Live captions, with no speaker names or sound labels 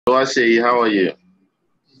Ashay, how are you?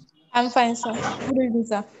 I'm fine, sir. Good evening,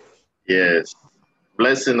 sir. Yes.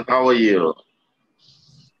 Blessing, how are you?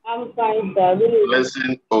 I'm fine, sir. Good evening.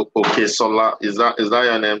 Blessing okay, Sola. Is that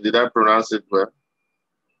your name? Did I pronounce it well?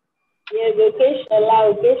 Yes,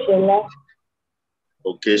 occasional.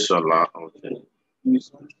 Okay, Sola. Okay.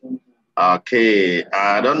 Okay.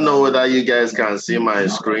 I don't know whether you guys can see my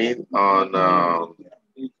screen on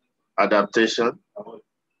adaptation.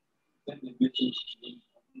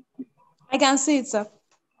 I can see it, sir.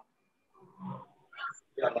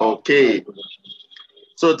 Okay.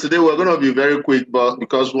 So today we're going to be very quick, but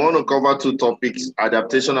because we want to cover two topics,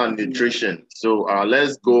 adaptation and nutrition. So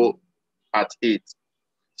let's go at it.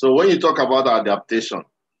 So when you talk about adaptation,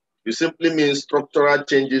 you simply mean structural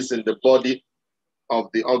changes in the body of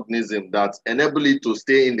the organism that enable it to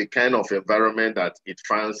stay in the kind of environment that it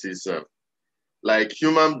finds itself. Like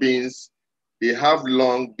human beings, they have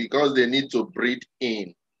lungs because they need to breathe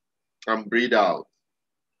in and breathe out.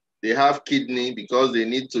 They have kidney because they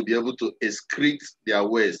need to be able to excrete their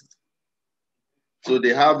waste. So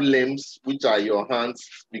they have limbs, which are your hands,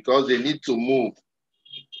 because they need to move.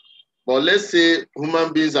 But let's say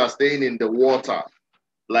human beings are staying in the water,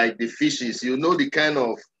 like the fishes. You know the kind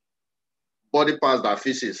of body parts that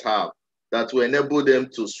fishes have that will enable them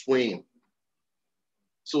to swim.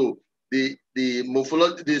 So the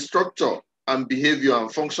morphology, the structure and behavior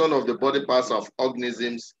and function of the body parts of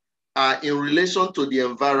organisms are in relation to the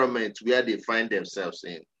environment where they find themselves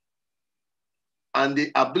in. And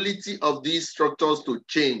the ability of these structures to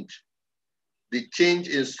change, the change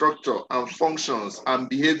in structure and functions and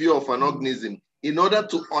behavior of an organism in order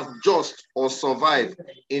to adjust or survive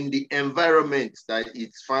in the environment that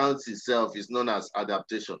it finds itself is known as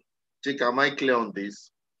adaptation. Chick, am I clear on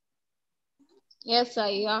this? Yes, sir,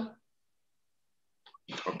 yeah.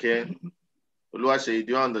 Okay. Oluwaseyi,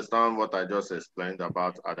 do you understand what I just explained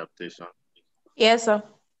about adaptation? Yes, sir.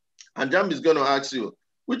 And JAMB is going to ask you,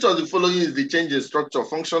 which of the following is the change in structure,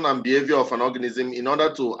 function, and behavior of an organism in order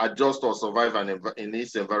to adjust or survive in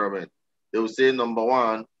its environment? They will say number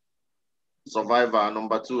one, survival,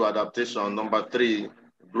 number two, adaptation, number three,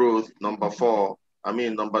 growth, number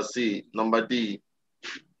C, number D,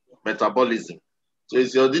 metabolism. So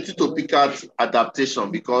it's your duty to pick out adaptation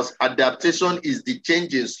because adaptation is the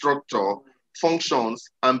change in structure, functions,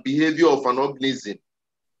 and behavior of an organism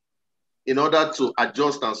in order to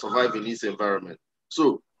adjust and survive in its environment.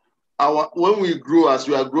 So when we grow, as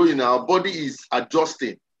we are growing, our body is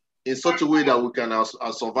adjusting in such a way that we can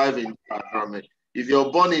survive in the environment. If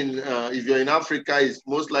you're born in, if you're in Africa, it's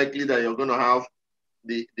most likely that you're going to have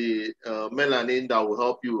the melanin that will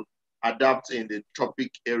help you adapt in the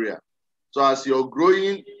tropic area. So as you're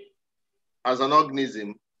growing as an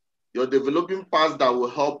organism, you're developing parts that will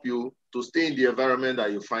help you to stay in the environment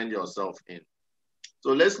that you find yourself in.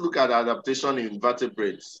 So let's look at adaptation in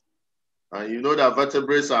vertebrates. You know that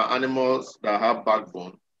vertebrates are animals that have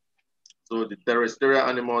backbone. So the terrestrial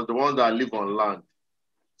animals, the ones that live on land.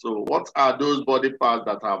 So what are those body parts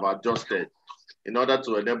that have adjusted in order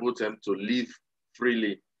to enable them to live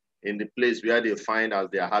freely in the place where they find as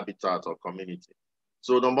their habitat or community?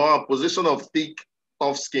 So number one, position of thick,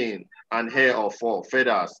 tough skin and hair or fur,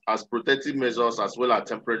 feathers as protective measures as well as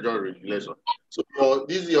temperature regulation. So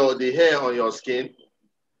the hair on your skin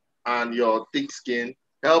and your thick skin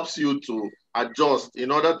helps you to adjust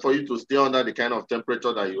in order for you to stay under the kind of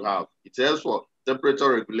temperature that you have. It helps for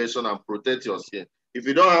temperature regulation and protect your skin. If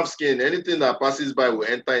you don't have skin, anything that passes by will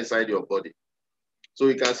enter inside your body. So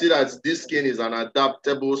you can see that this skin is an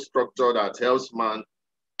adaptable structure that helps man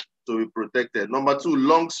to be protected. Number two,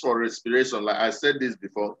 lungs for respiration. Like I said this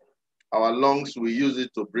before, our lungs, we use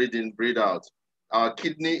it to breathe in, breathe out. Our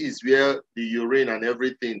kidney is where the urine and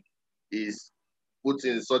everything is put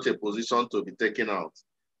in such a position to be taken out.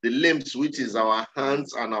 The limbs, which is our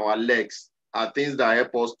hands and our legs, are things that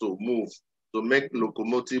help us to move, to make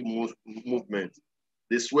locomotive movement.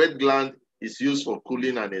 The sweat gland is used for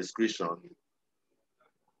cooling and excretion.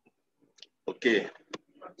 Okay,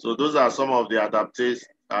 so those are some of the adaptive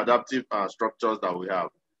structures that we have.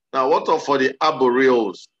 Now, what are for the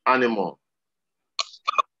arboreals animal?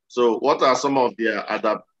 So what are some of their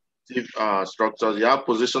adaptive structures? You have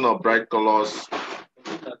position of bright colors,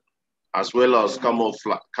 as well as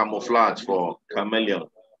camouflage for chameleon.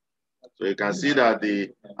 So you can see that the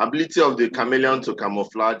ability of the chameleon to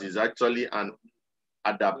camouflage is actually an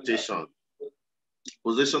adaptation.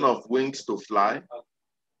 Position of wings to fly,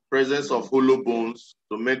 presence of hollow bones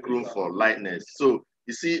to make room for lightness. So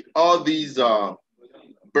you see all these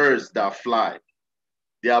birds that fly,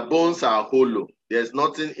 their bones are hollow. There's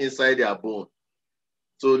nothing inside their bone.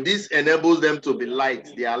 So this enables them to be light.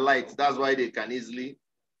 They are light. That's why they can easily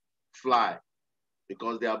fly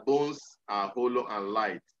because their bones are hollow and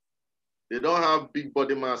light. They don't have big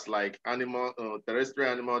body mass like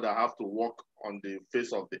terrestrial animals that have to walk on the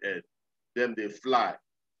face of the earth. Then they fly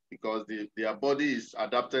because their body is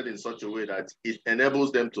adapted in such a way that it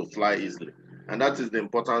enables them to fly easily. And that is the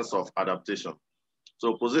importance of adaptation.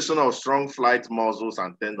 So position of strong flight muscles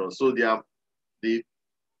and tendons. So they are the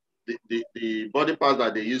body parts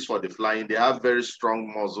that they use for the flying, they have very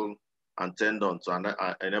strong muscle and tendon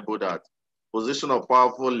to enable that. Position of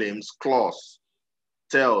powerful limbs, claws,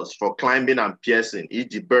 tails for climbing and piercing,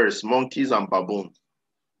 e.g. birds, monkeys, and baboons.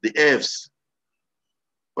 The Fs,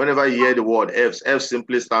 whenever you hear the word Fs, F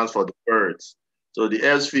simply stands for the birds. So the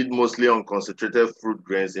Fs feed mostly on concentrated fruit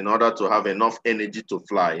grains in order to have enough energy to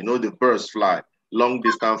fly. You know, the birds fly, long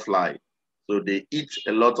distance fly. So they eat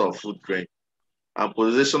a lot of food grain. And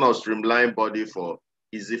position of streamlined body for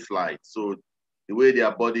easy flight. So the way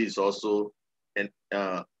their body is also,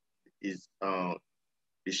 the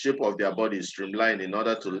shape of their body is streamlined in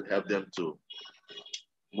order to help them to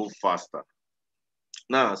move faster.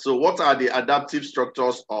 Now, so what are the adaptive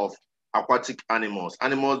structures of aquatic animals?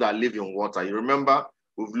 Animals that live in water. You remember,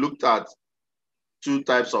 we've looked at two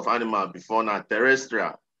types of animals before now: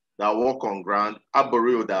 terrestrial, that walk on ground;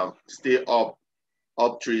 arboreal, that stay up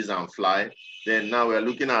trees and fly. Then now we're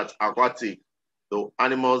looking at aquatic, the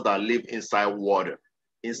animals that live inside water.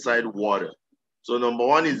 So number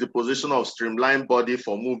one is the position of streamlined body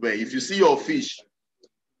for movement. If you see your fish,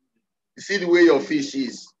 you see the way your fish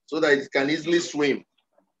is, so that it can easily swim.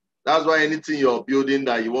 That's why anything you're building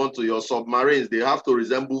that you want to, your submarines, they have to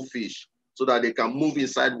resemble fish so that they can move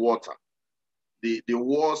inside water. The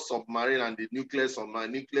war submarine and the nuclear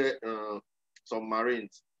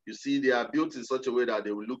submarines, you see, they are built in such a way that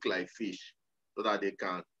they will look like fish so that they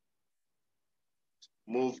can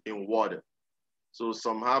move in water. So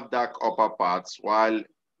some have dark upper parts while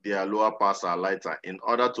their lower parts are lighter in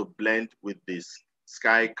order to blend with this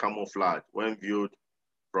sky camouflage when viewed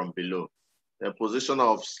from below. The position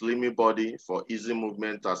of slimy body for easy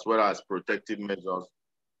movement as well as protective measures.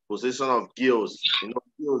 Position of gills. You know,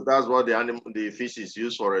 gills, that's what the fish is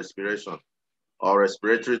used for respiration, or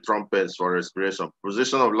respiratory trumpets for respiration.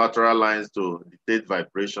 Position of lateral lines to dictate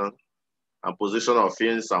vibration, and position of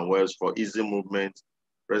fins and webs for easy movement.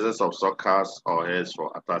 Presence of suckers or hairs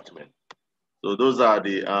for attachment. So those are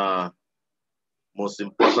the most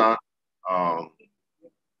important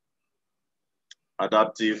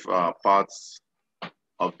adaptive parts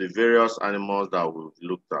of the various animals that we've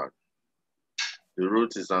looked at. The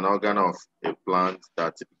root is an organ of a plant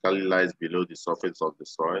that typically lies below the surface of the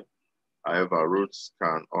soil. However, roots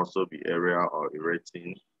can also be aerial or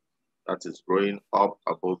aerating, that is growing up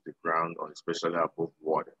above the ground or especially above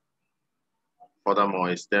water. Furthermore,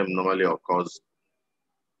 a stem normally occurs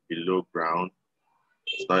below ground.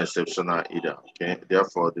 It's not exceptional either, okay?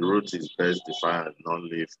 Therefore, the root is best defined as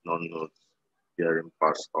non-leaf, non-node bearing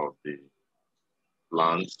parts of the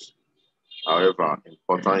plant. However,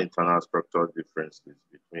 important internal structural differences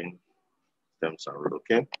between stems and root,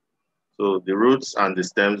 okay? So the roots and the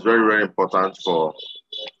stems, very, very important for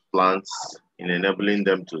plants in enabling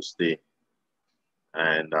them to stay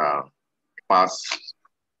and pass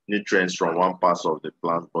nutrients from one part of the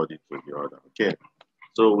plant body to the other, okay?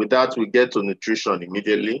 So with that, we get to nutrition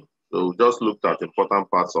immediately. So we just looked at important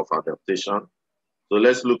parts of adaptation. So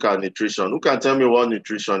let's look at nutrition. Who can tell me what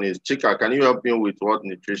nutrition is? Chika, can you help me with what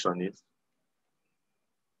nutrition is?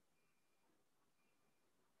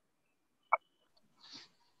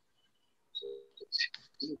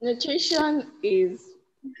 Nutrition is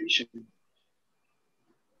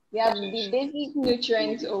the basic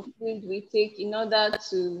nutrients of food we take in order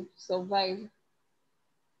to survive.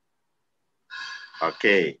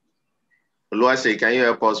 Okay. Oluwase, can you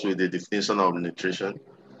help us with the definition of nutrition?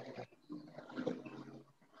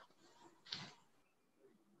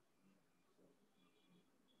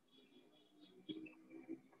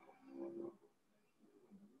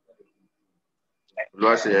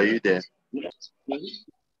 Oluwase, are you there?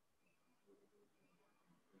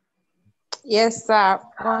 Yes, sir.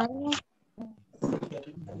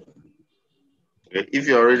 If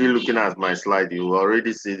you're already looking at my slide, you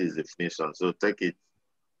already see this definition. So take it.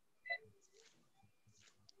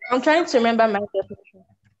 I'm trying to remember my definition.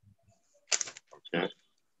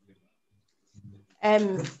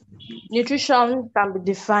 Okay. Nutrition can be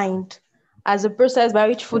defined as a process by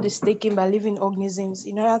which food is taken by living organisms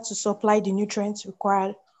in order to supply the nutrients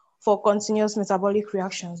required for continuous metabolic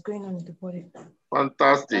reactions going on in the body.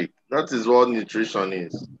 Fantastic. That is what nutrition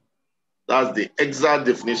is. That's the exact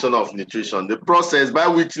definition of nutrition. The process by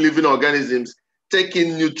which living organisms take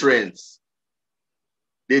in nutrients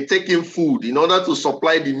they take in food in order to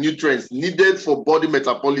supply the nutrients needed for body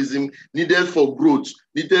metabolism, needed for growth,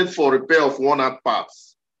 needed for repair of worn-out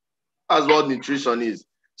parts. That's what nutrition is.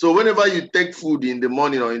 So whenever you take food in the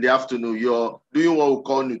morning or in the afternoon, you're doing what we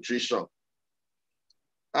call nutrition.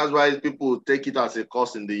 That's why people take it as a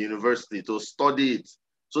course in the university to study it,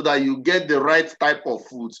 so that you get the right type of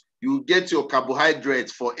foods. You get your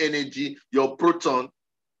carbohydrates for energy, your protein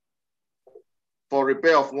for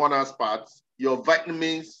repair of worn-out parts, your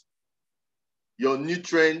vitamins, your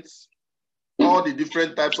nutrients, all the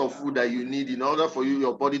different types of food that you need in order for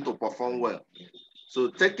your body to perform well.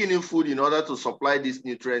 So taking in food in order to supply these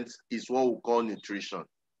nutrients is what we call nutrition.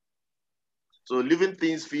 So living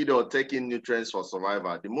things feed or take in nutrients for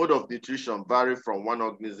survival. The mode of nutrition varies from one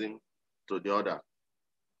organism to the other,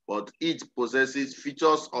 but each possesses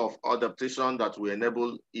features of adaptation that will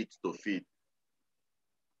enable it to feed.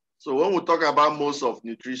 So when we talk about modes of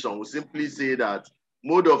nutrition, we simply say that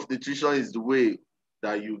mode of nutrition is the way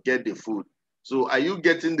that you get the food. So are you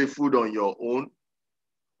getting the food on your own?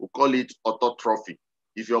 We call it autotrophy.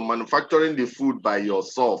 If you're manufacturing the food by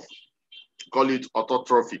yourself, call it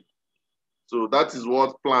autotrophy. So that is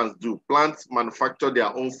what plants do. Plants manufacture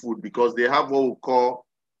their own food because they have what we call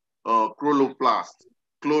chloroplast,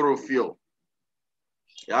 chlorophyll.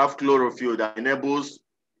 They have chlorophyll that enables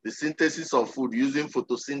the synthesis of food using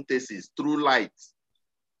photosynthesis through light.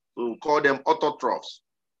 So we call them autotrophs.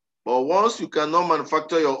 But once you cannot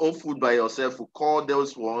manufacture your own food by yourself, we call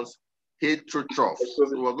those ones heterotrophs.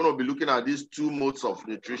 So we're going to be looking at these two modes of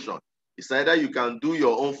nutrition. It's either you can do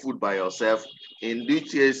your own food by yourself, in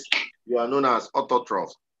which case you are known as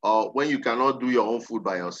autotrophs, or when you cannot do your own food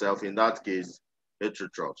by yourself, in that case,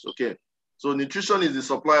 heterotrophs. Okay. So nutrition is the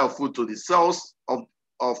supply of food to the cells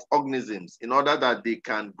of organisms in order that they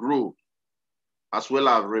can grow, as well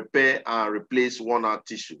as repair and replace worn-out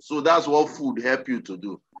tissue. So that's what food helps you to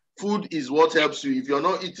do. Food is what helps you. If you're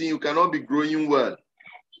not eating, you cannot be growing well.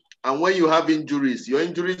 And when you have injuries, your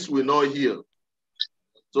injuries will not heal.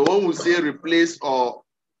 So when we say replace or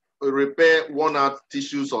repair worn-out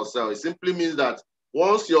tissues or cells, it simply means that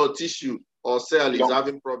once your tissue or cell is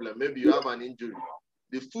having problem, maybe you have an injury,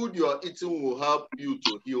 the food you are eating will help you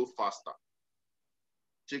to heal faster.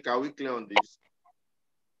 Chick, are we clear on this?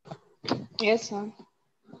 Yes, sir.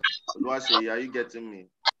 Oluwase, are you getting me?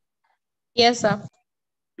 Yes, sir.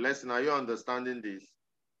 Blessing, are you understanding this?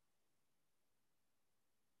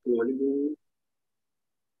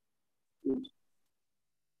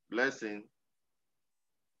 Blessing.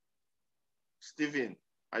 Stephen,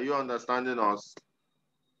 are you understanding us?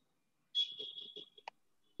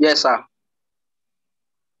 Yes, sir.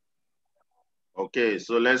 Okay,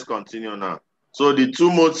 so let's continue now. So the two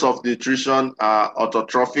modes of nutrition are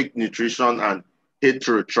autotrophic nutrition and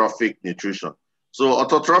heterotrophic nutrition. So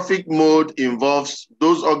autotrophic mode involves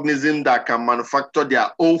those organisms that can manufacture their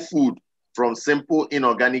own food from simple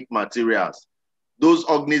inorganic materials. Those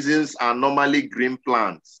organisms are normally green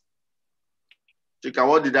plants. Chika,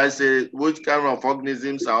 what did I say? Which kind of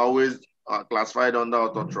organisms are always classified under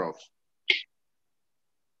autotrophs?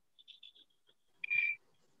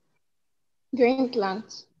 Green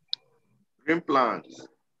plants. Green plants,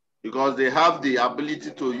 because they have the ability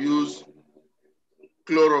to use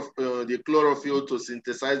the chlorophyll to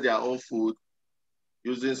synthesize their own food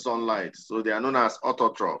using sunlight. So they are known as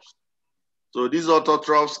autotrophs. So these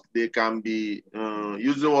autotrophs, they can be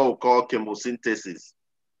using what we call chemosynthesis.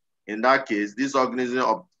 In that case, these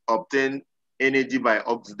organisms obtain energy by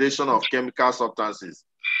oxidation of chemical substances.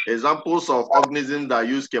 Examples of organisms that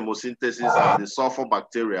use chemosynthesis are the sulfur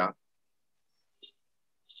bacteria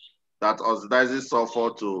that oxidizes sulfur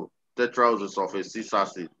to tetraoxosulfate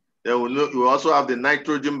acid. Then we also have the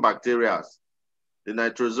nitrogen bacteria. The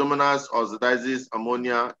nitrosomonas oxidizes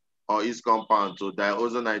ammonia or its compound to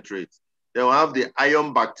diosonitrate. Then we have the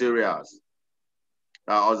ion bacteria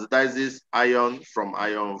that oxidizes ion from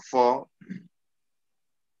ion 4,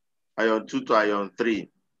 ion 2 to ion 3.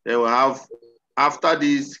 Then we have, after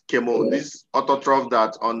these autotrophs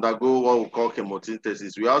that undergo what we call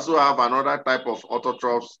chemosynthesis, we also have another type of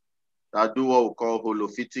autotrophs that do what we call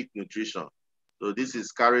holophytic nutrition. So this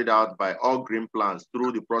is carried out by all green plants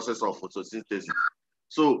through the process of photosynthesis.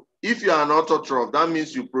 So if you are an autotroph, that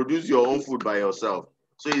means you produce your own food by yourself.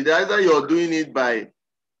 So either you're doing it by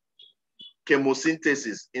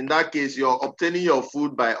chemosynthesis. In that case, you're obtaining your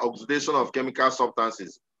food by oxidation of chemical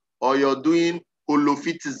substances, or you're doing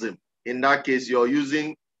holophytism. In that case, you're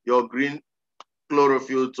using your green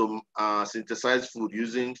chlorophyll to synthesize food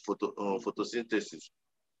using photosynthesis.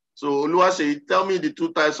 So Oluwase, tell me the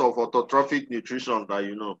two types of autotrophic nutrition that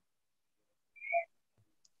you know.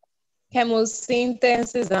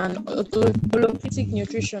 chemosynthesis and holophytic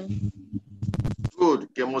nutrition.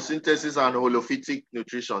 Good. Chemosynthesis and holophytic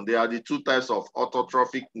nutrition. They are the two types of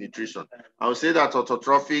autotrophic nutrition. I would say that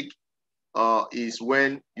autotrophic is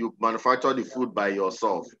when you manufacture the food by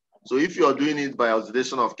yourself. So if you're doing it by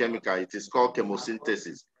oxidation of chemical, it is called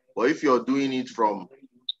chemosynthesis. But if you're doing it from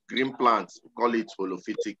green plants, we call it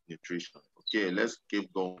holophytic nutrition. Okay, let's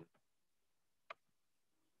keep going.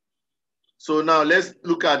 So now let's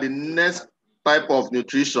look at the next type of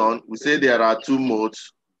nutrition. We say there are two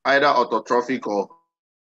modes, either autotrophic or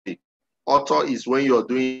heterotropic. Auto is when you're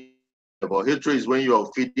doing, but hetero is when you're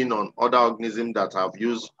feeding on other organisms that have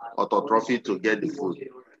used autotrophy to get the food.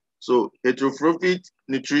 So heterotrophic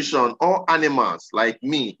nutrition, all animals like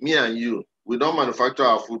me and you, we don't manufacture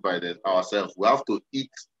our food by ourselves. We have to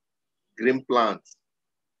eat green plants.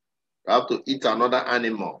 We have to eat another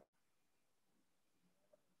animal.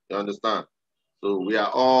 You understand? So we are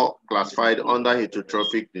all classified under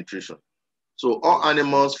heterotrophic nutrition. So all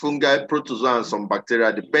animals, fungi, protozoa, and some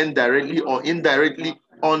bacteria depend directly or indirectly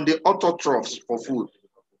on the autotrophs for food.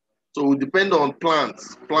 So we depend on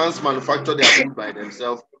plants. Plants manufacture their food by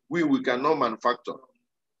themselves. We cannot manufacture.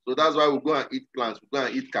 So that's why we go and eat plants. We go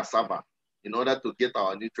and eat cassava. In order to get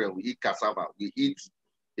our nutrients, we eat cassava. We eat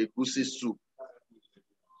egusi soup.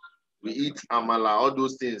 We eat amala. All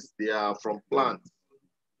those things, they are from plants.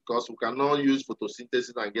 Because we cannot use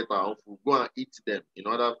photosynthesis and get our own food. Go and eat them in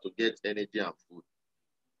order to get energy and food.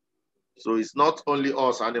 So it's not only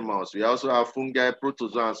us animals. We also have fungi,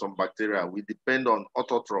 protozoa, and some bacteria. We depend on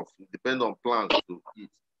autotrophs. We depend on plants to eat.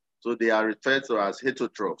 So they are referred to as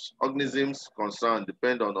heterotrophs. Organisms concerned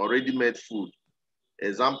depend on already made food.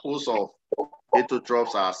 Examples of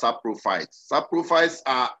heterotrophs are saprophytes. Saprophytes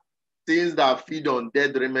are things that feed on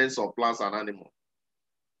dead remains of plants and animals.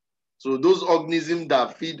 So those organisms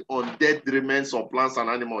that feed on dead remains of plants and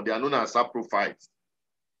animals, they are known as saprophytes.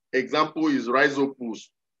 Example is rhizopus,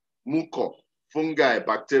 mucor, fungi,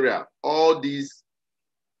 bacteria. All these,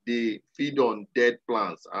 they feed on dead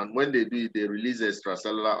plants. And when they do it, they release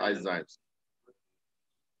extracellular enzymes.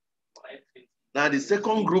 Now, the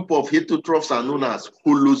second group of heterotrophs are known as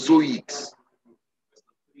holozoics.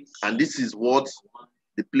 And this is what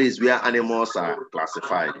the place where animals are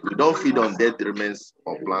classified. We don't feed on dead remains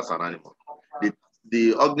of plants and animals.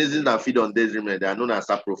 The organisms that feed on dead remains, they are known as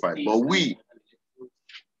saprophytes. But we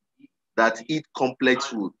that eat complex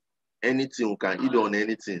food, anything, we can eat on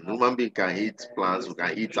anything. Human being can eat plants, we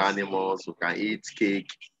can eat animals, we can eat cake.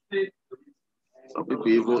 Some people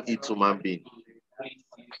even eat human being.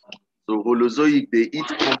 So holozoic, they eat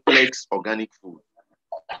complex organic food.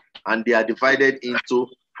 And they are divided into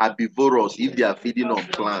herbivorous if they are feeding on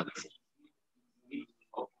plants,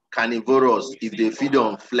 carnivorous if they feed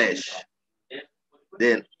on flesh,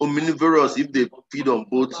 then omnivorous if they feed on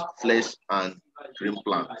both flesh and green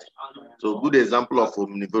plants. So a good example of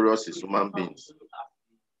omnivorous is human beings,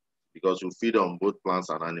 because we feed on both plants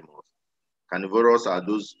and animals. Carnivorous are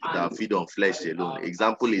those that feed on flesh alone.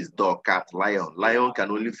 Example is dog, cat, lion. Lion can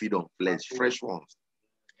only feed on flesh, fresh ones.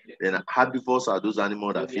 Then herbivores are those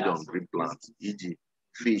animals that feed on green plants, e.g.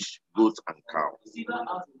 fish, goats, and cows.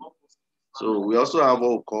 So we also have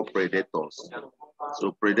what we call predators.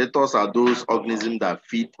 So predators are those organisms that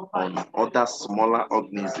feed on other smaller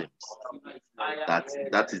organisms.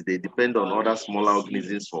 That is, they depend on other smaller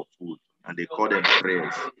organisms for food, and they call them prey.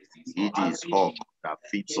 E.g. hawk that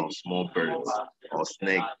feeds on small birds, or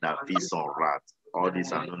snake that feeds on rats. All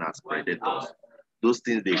these are known as predators. Those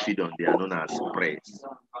things they feed on, they are known as prey.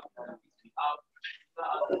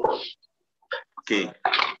 Okay.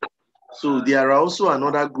 So there are also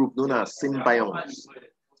another group known as symbionths.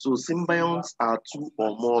 So symbionths are two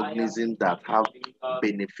or more organisms that have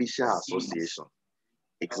beneficial association.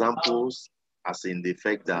 Examples as in the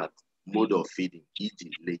fact that mode of feeding,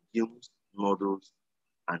 e.g. legumes, noodles,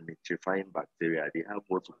 and nitrifying bacteria, they have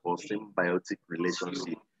what we call symbiotic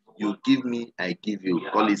relationship. You give me, I give you.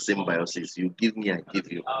 Call it symbiosis. You give me, I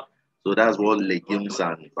give you. So that's what legumes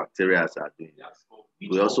and bacteria are doing.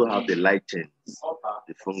 We also have the light chains,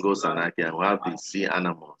 the fungus and archaea, and we have the sea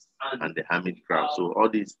animals and the hermit crab. So all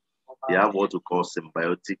these, they have what we call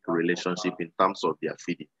symbiotic relationship in terms of their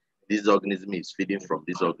feeding. This organism is feeding from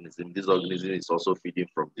this organism. This organism is also feeding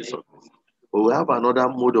from this organism. But we have another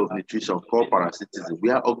mode of nutrition called parasitism,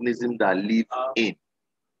 where organisms that live in.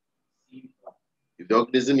 If the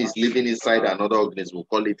organism is living inside another organism, we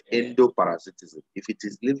call it endoparasitism. If it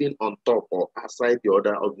is living on top or outside the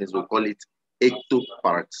other organism, we call it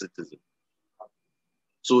ectoparasitism.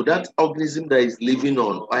 So that organism that is living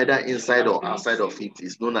on either inside or outside of it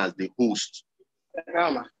is known as the host.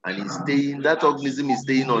 And it's staying, that organism is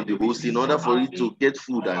staying on the host in order for it to get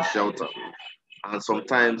food and shelter. And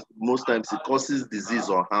sometimes, most times, it causes disease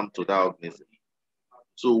or harm to that organism.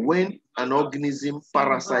 So when an organism,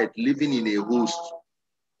 parasite, living in a host,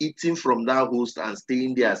 eating from that host and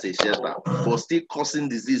staying there as a shelter, but still causing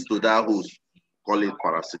disease to that host, call it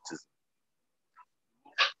parasitism.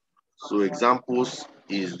 So examples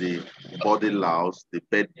is the body louse, the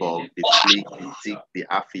bed bug, the flea, the tick, the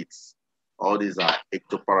aphids. All these are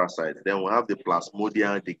ectoparasites. Then we have the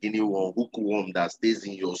plasmodium, the guinea worm, hookworm that stays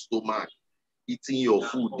in your stomach, eating your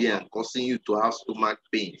food there and causing you to have stomach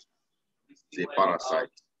pain. It's a parasite.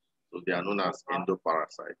 So they are known as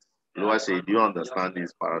endoparasites. Lois, do you understand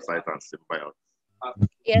these parasites and symbionts?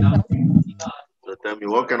 Yes, sir. So tell me,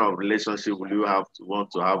 what kind of relationship will you want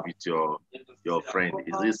to have with your friend?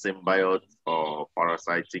 Is it symbiote or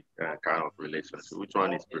parasitic kind of relationship? Which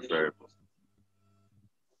one is preferable?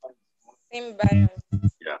 Symbionth.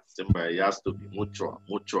 Yeah, symbiote. It has to be mutual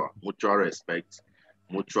respect,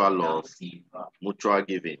 mutual love, mutual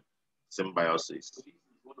giving. Symbiosis.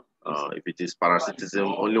 If it is parasitism,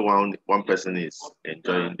 only one person is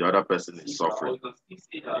enjoying, the other person is suffering. It's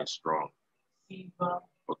strong.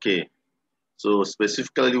 Okay. So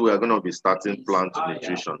specifically, we are going to be starting plant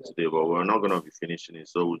nutrition today, but we're not going to be finishing it.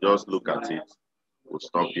 So we'll just look at it. We'll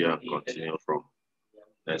stop here and continue from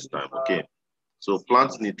next time. Okay. So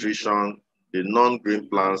plant nutrition, the non-green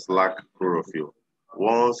plants lack chlorophyll.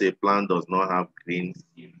 Once a plant does not have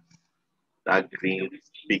that green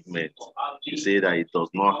pigment, you say that it does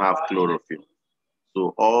not have chlorophyll.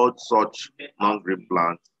 So all such non-green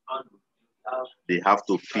plants, they have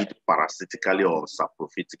to feed parasitically or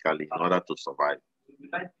saprophytically in order to survive.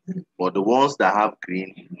 But the ones that have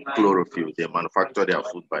green chlorophyll, they manufacture their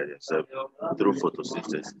food by themselves through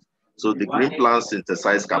photosynthesis. So the green plants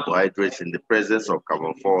synthesize carbohydrates in the presence of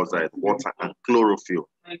carbon dioxide, water, and chlorophyll,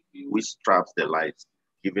 which traps the light,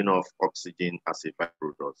 giving off oxygen as a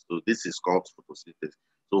byproduct. So this is called photosynthesis.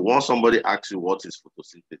 So once somebody asks you what is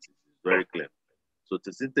photosynthesis, it's very clear. So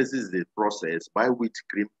photosynthesis is the process by which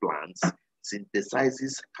green plants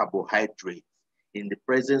synthesizes carbohydrates in the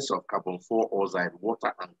presence of carbon dioxide,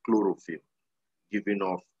 water, and chlorophyll, giving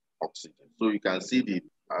off oxygen. So you can see the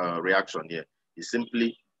reaction here. It's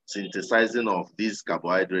simply synthesizing of these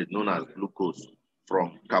carbohydrates known as glucose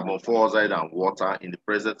from carbon dioxide and water in the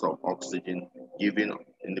presence of oxygen,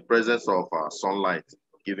 in the presence of sunlight,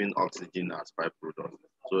 giving oxygen as byproduct.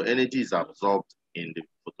 So energy is absorbed in the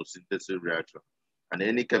photosynthesis reaction. And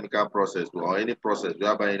any chemical process or any process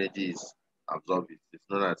whereby energy is absorbed, it's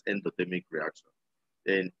known as endothermic reaction.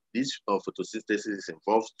 Then this photosynthesis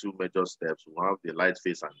involves two major steps. We have the light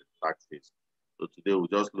phase and the dark phase. So today we'll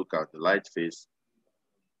just look at the light phase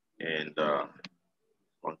and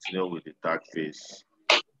continue with the dark phase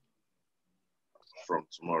from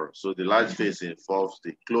tomorrow. So the light phase involves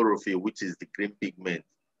the chlorophyll, which is the green pigment,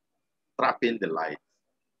 trapping the light.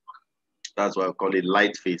 That's why I call it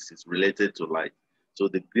light phase. It's related to light. So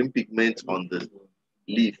the green pigment on the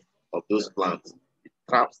leaf of those plants, it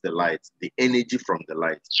traps the light, the energy from the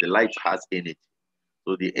light. The light has energy.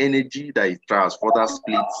 So the energy that it traps further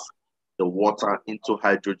splits the water into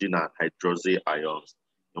hydrogen and hydroxyl ions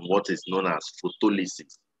in what is known as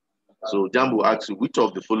photolysis. So JAMB will ask you, which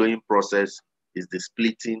of the following process is the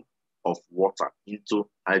splitting of water into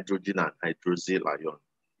hydrogen and hydroxyl ion?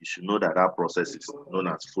 You should know that that process is known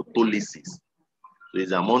as photolysis. So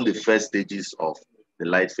it's among the first stages of the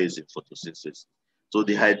light phase in photosynthesis. So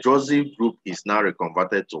the hydroxyl group is now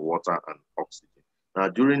reconverted to water and oxygen. Now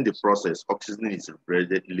during the process, oxygen is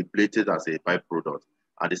liberated as a byproduct.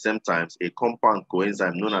 At the same time, a compound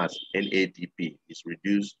coenzyme known as NADP is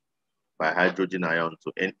reduced by hydrogen ion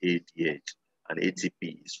to NADH, and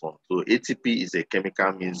ATP is formed. So ATP is a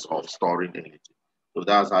chemical means of storing energy. So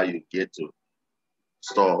that's how you get to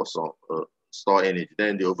store energy.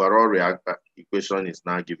 Then the overall reactor equation is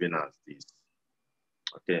now given as this.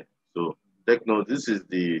 Okay, so take note, this is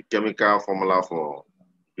the chemical formula for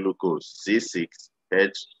glucose,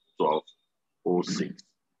 C6H12O6.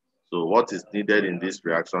 So what is needed in this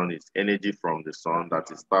reaction is energy from the sun that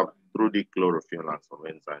is tapped through the chlorophyll and some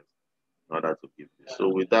enzymes in order to give this. So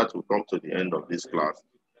with that, we'll come to the end of this class.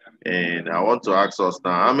 And I want to ask us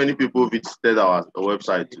now, how many people visited our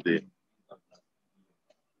website today?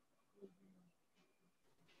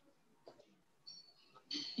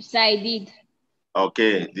 Yes, I did.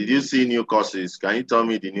 Okay, did you see new courses? Can you tell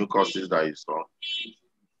me the new courses that you saw?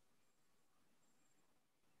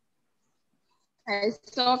 I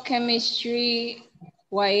saw chemistry,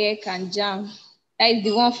 WAEC, and JAMB. That is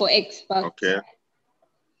the one for experts. Okay.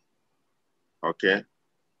 Okay.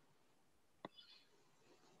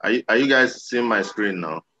 Are you guys seeing my screen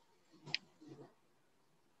now?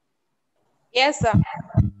 Yes, sir.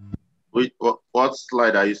 What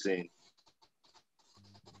slide are you seeing?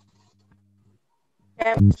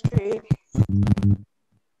 Chemistry.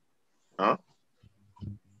 Huh?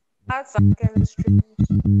 Arts and chemistry.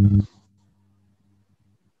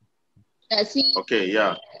 I see. Okay,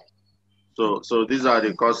 yeah. So these are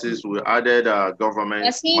the courses we added. Government, I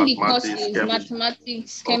see the mathematics, courses, chemistry.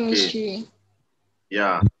 mathematics, Okay, chemistry.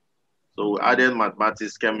 yeah. So we added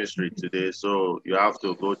mathematics, chemistry today. So you have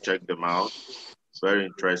to go check them out. Very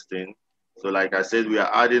interesting. So like I said, we are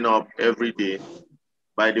adding up every day.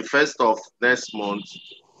 By the 1st of next month,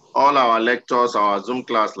 all our lectures, our Zoom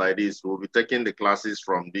class like this, we'll be taking the classes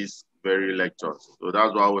from these very lectures. So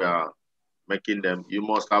that's why we are making them. You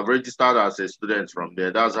must have registered as a student from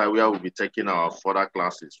there. That's where we'll be taking our further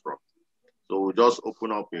classes from. So we'll just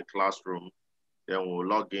open up a classroom, then we'll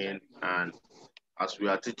log in, and as we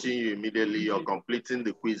are teaching you immediately, you're completing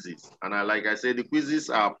the quizzes. And like I said, the quizzes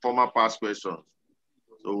are former past questions.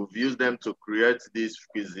 So we've used them to create these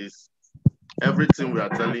quizzes. Everything we are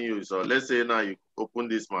telling you is, let's say now you open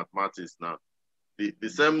this mathematics now. The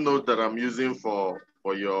same note that I'm using for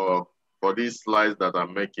these slides that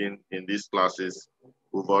I'm making in these classes,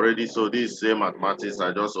 we've already, so this same mathematics,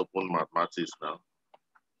 I just opened mathematics now.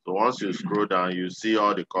 So once you scroll down, you see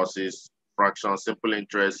all the courses, fractions, simple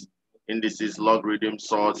interest, indices, logarithm,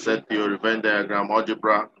 sort, set theory, Venn diagram,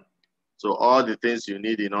 algebra. So all the things you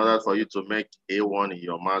need in order for you to make A1 in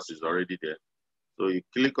your maths is already there. So you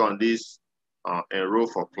click on this, enroll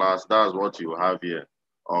for class, that's what you have here,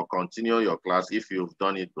 or continue your class if you've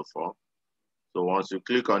done it before. So once you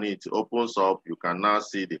click on it, it opens up, you can now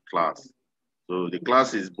see the class. So the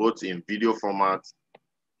class is both in video format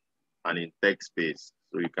and in text space.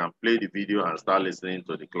 So you can play the video and start listening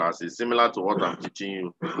to the class. It's similar to what I'm teaching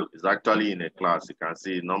you. It's actually in a class. You can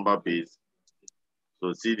see number base.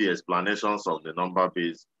 So see the explanations of the number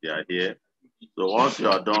base, they are here. So once you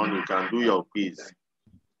are done, you can do your quiz.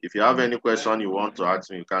 If you have any question you want to ask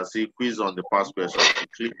me, you can see quiz on the past question. You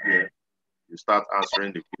click here, you start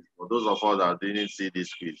answering the quiz. For those of us that didn't see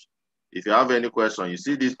this quiz, if you have any question, you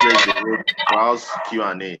see this place, they wrote browse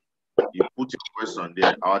Q&A. You put your question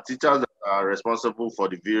there. Our teachers that are responsible for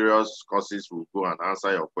the various courses will go and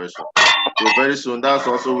answer your question. So very soon, that's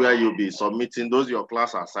also where you'll be submitting those your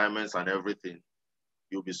class assignments and everything.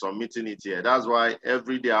 You'll be submitting it here. That's why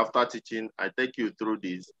every day after teaching, I take you through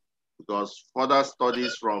this, because further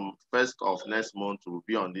studies from 1st of next month will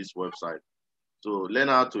be on this website. So learn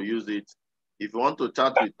how to use it. If you want to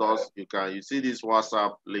chat with us, you see this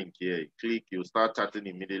WhatsApp link here. Click, you start chatting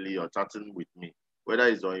immediately. You're chatting with me, whether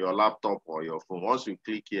it's on your laptop or your phone. Once you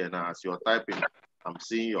click here now, as you're typing, I'm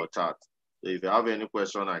seeing your chat. So if you have any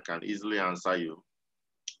question, I can easily answer you.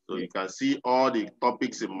 So you can see all the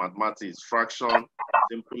topics in mathematics, fraction,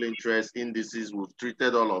 simple interest, indices. We've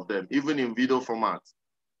treated all of them, even in video format.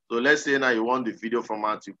 So let's say now you want the video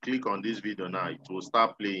format, you click on this video now, it will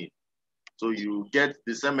start playing. So you get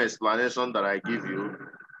the same explanation that I give you.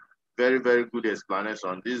 Very, very good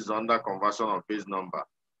explanation. This is under conversion of base number.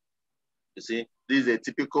 You see, this is a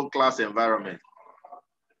typical class environment.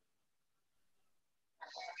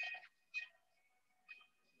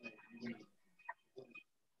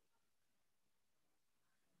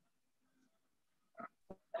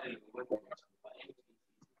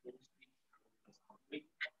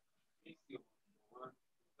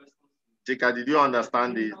 Chika, did you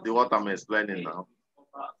understand the what I'm explaining now?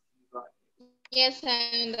 Yes,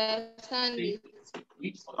 I understand it.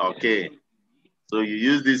 Okay. So you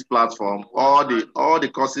use this platform, all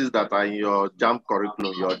the courses that are in your JAMB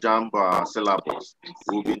curriculum, your JAMB syllabus,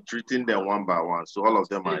 we'll be treating them one by one. So all of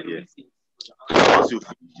them are here. Once you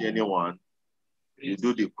finish anyone, you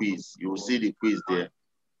do the quiz. You will see the quiz there.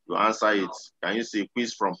 You answer it. Can you see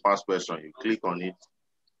quiz from past question? You click on it.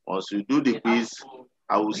 Once you do the quiz,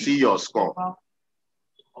 I will see your score.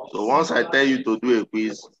 So once I tell you to do a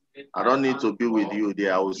quiz, I don't need to be with you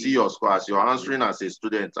there. I will see your score. As you're answering as a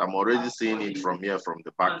student, I'm already seeing it from here, from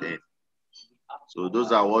the back end. So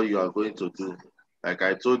those are what you are going to do. Like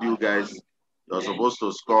I told you guys, you're supposed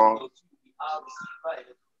to score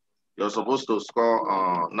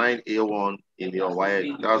 9A1 in your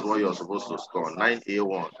WAEC. That's what you're supposed to score,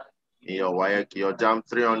 9A1 in your WAEC, your JAMB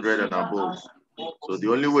 300 and above. So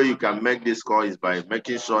the only way you can make this score is by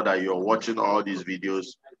making sure that you're watching all these videos,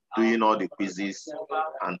 doing all the quizzes,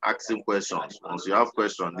 and asking questions. Once you have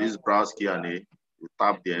questions, this browse Q&A, you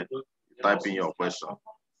tap there, you type in your question.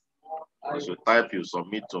 Once you type, you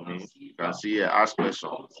submit to me. You can see here, ask question.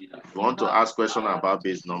 If you want to ask question about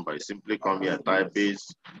base number, you simply come here, type base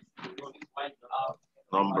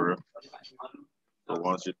number. So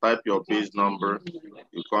once you type your base number,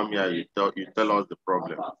 you come here, you tell us the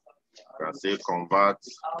problem. You can say convert,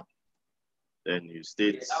 then you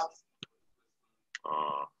state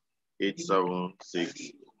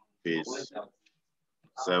 876 base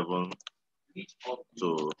 7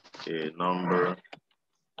 to a number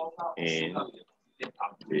in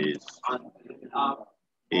base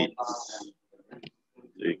 8.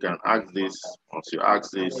 So you can ask this. Once you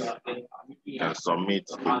ask this, you can submit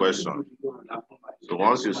the question. So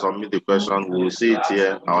once you submit the question, we will see it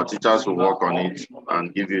here. Our teachers will work on it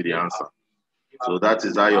and give you the answer. So that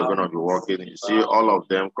is how you're going to be working. You see all of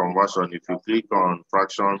them conversion. If you click on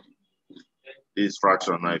fraction, this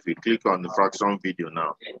fraction now, if you click on the fraction video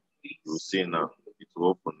now, you'll see now, it will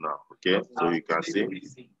open now, okay? So you can see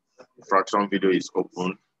the fraction video is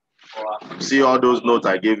open. See all those notes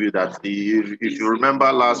I gave you that if you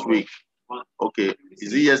remember last week, okay,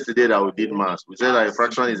 is it yesterday that we did math? We said that a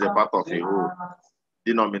fraction is a part of a whole.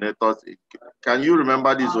 Denominators. Can you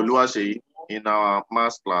remember this Oluwaseyi in our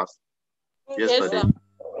math class yesterday?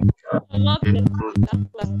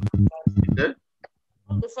 Yes,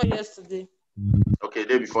 before yesterday. Okay,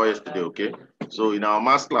 day before yesterday, okay? So in our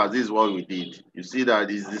math class, this is what we did. You see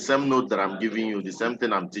that it's the same note that I'm giving you, the same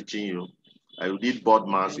thing I'm teaching you. We did board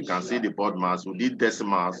mass. You can see the board mass. We did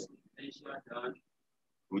decimals.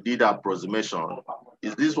 We did approximation.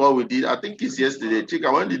 Is this what we did? I think it's yesterday.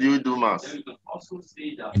 Chika, when did you do mass?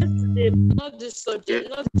 Yesterday, not this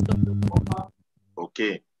subject. Okay. Not this subject.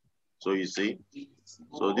 Okay. So you see.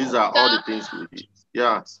 So these are all the things we did.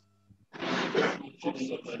 Yeah.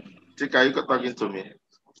 Chika, you talking to me?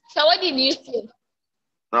 So what did you say?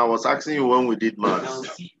 Now I was asking you when we did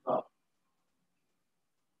maths.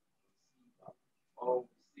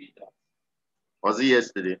 Was it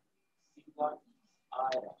yesterday?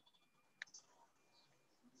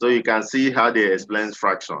 So you can see how they explain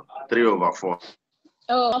fraction, 3/4.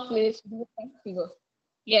 Oh, please. Figure.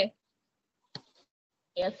 Yeah.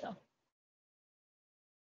 Yes, sir.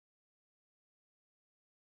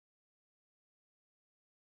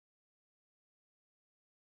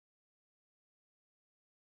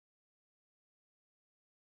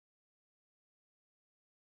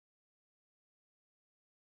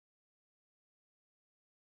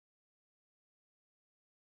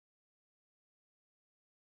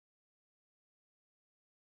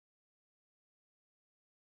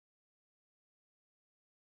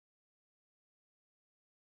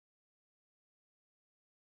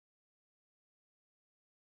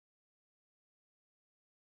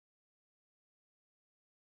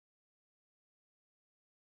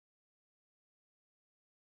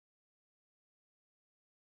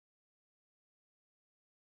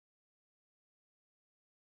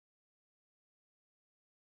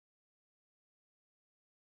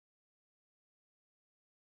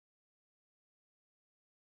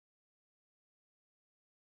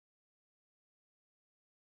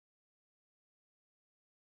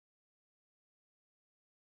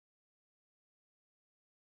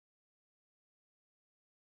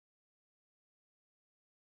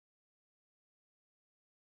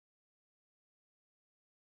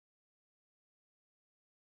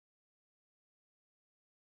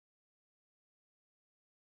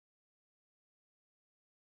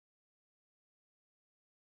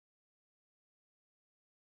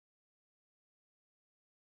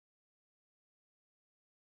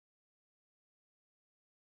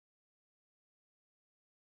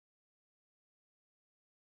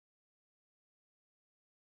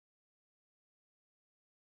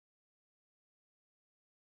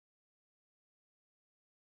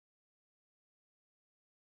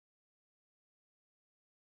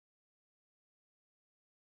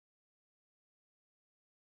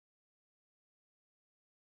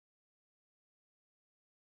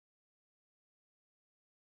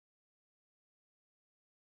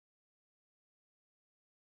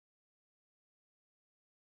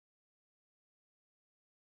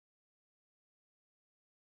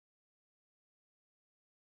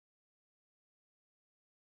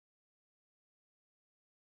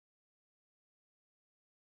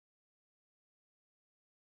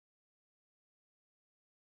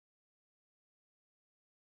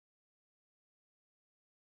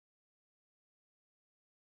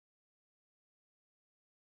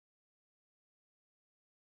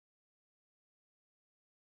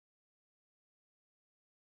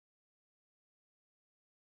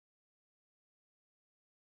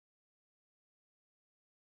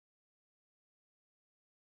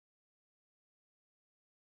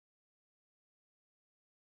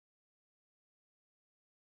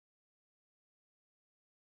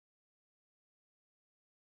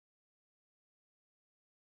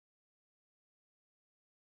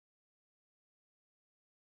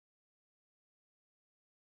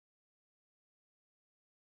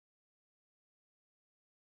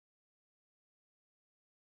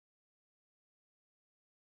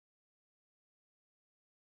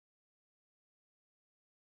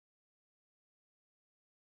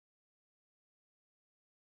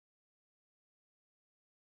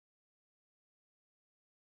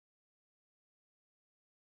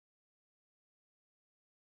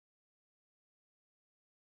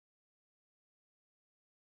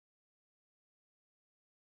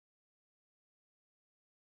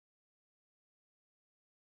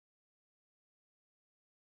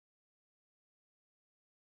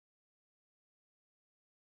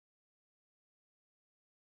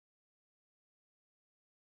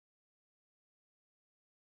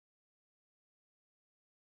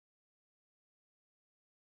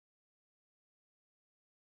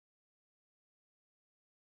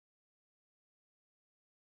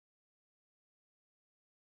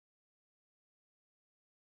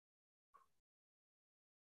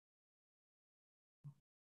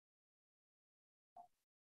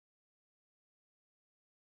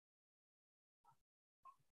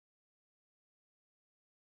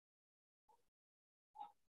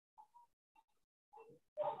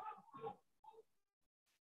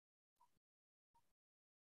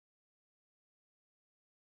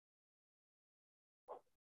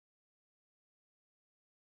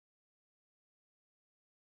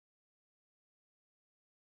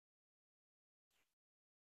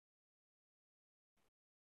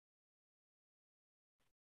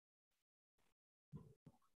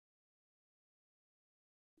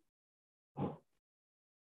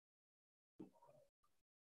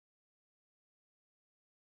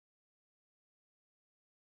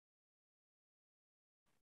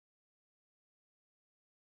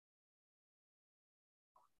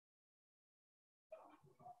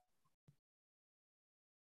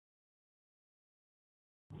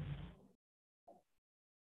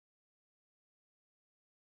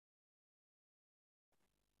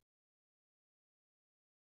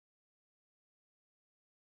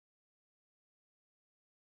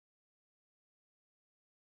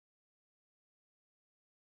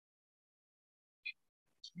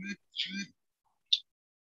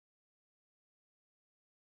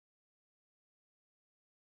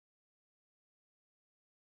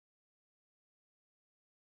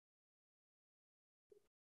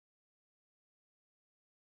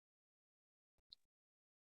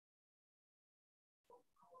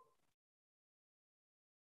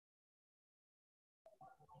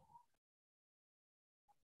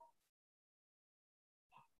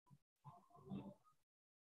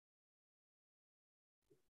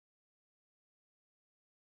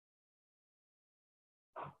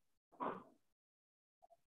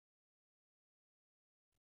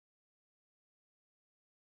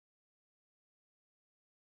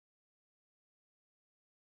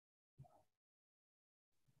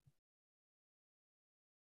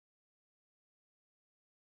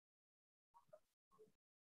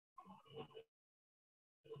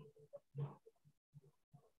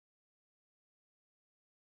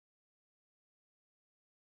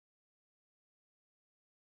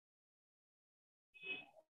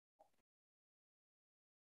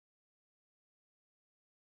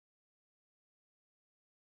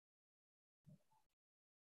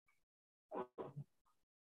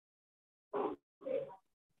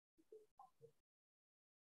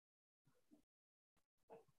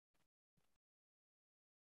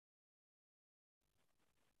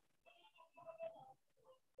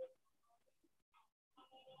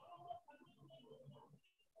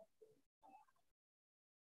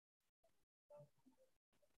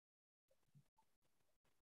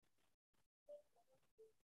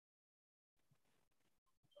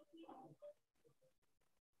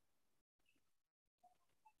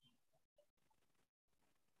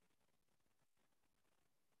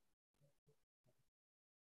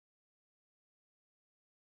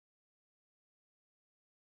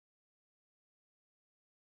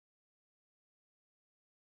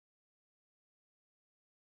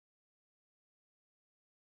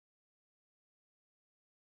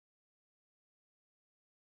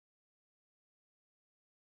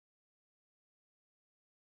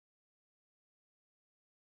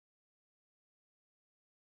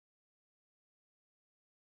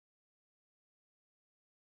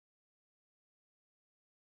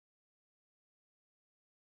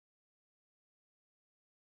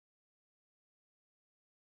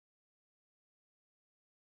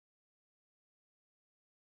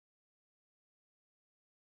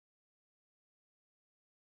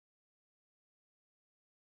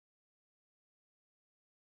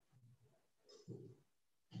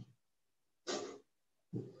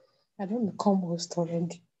 I don't become host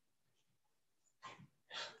already.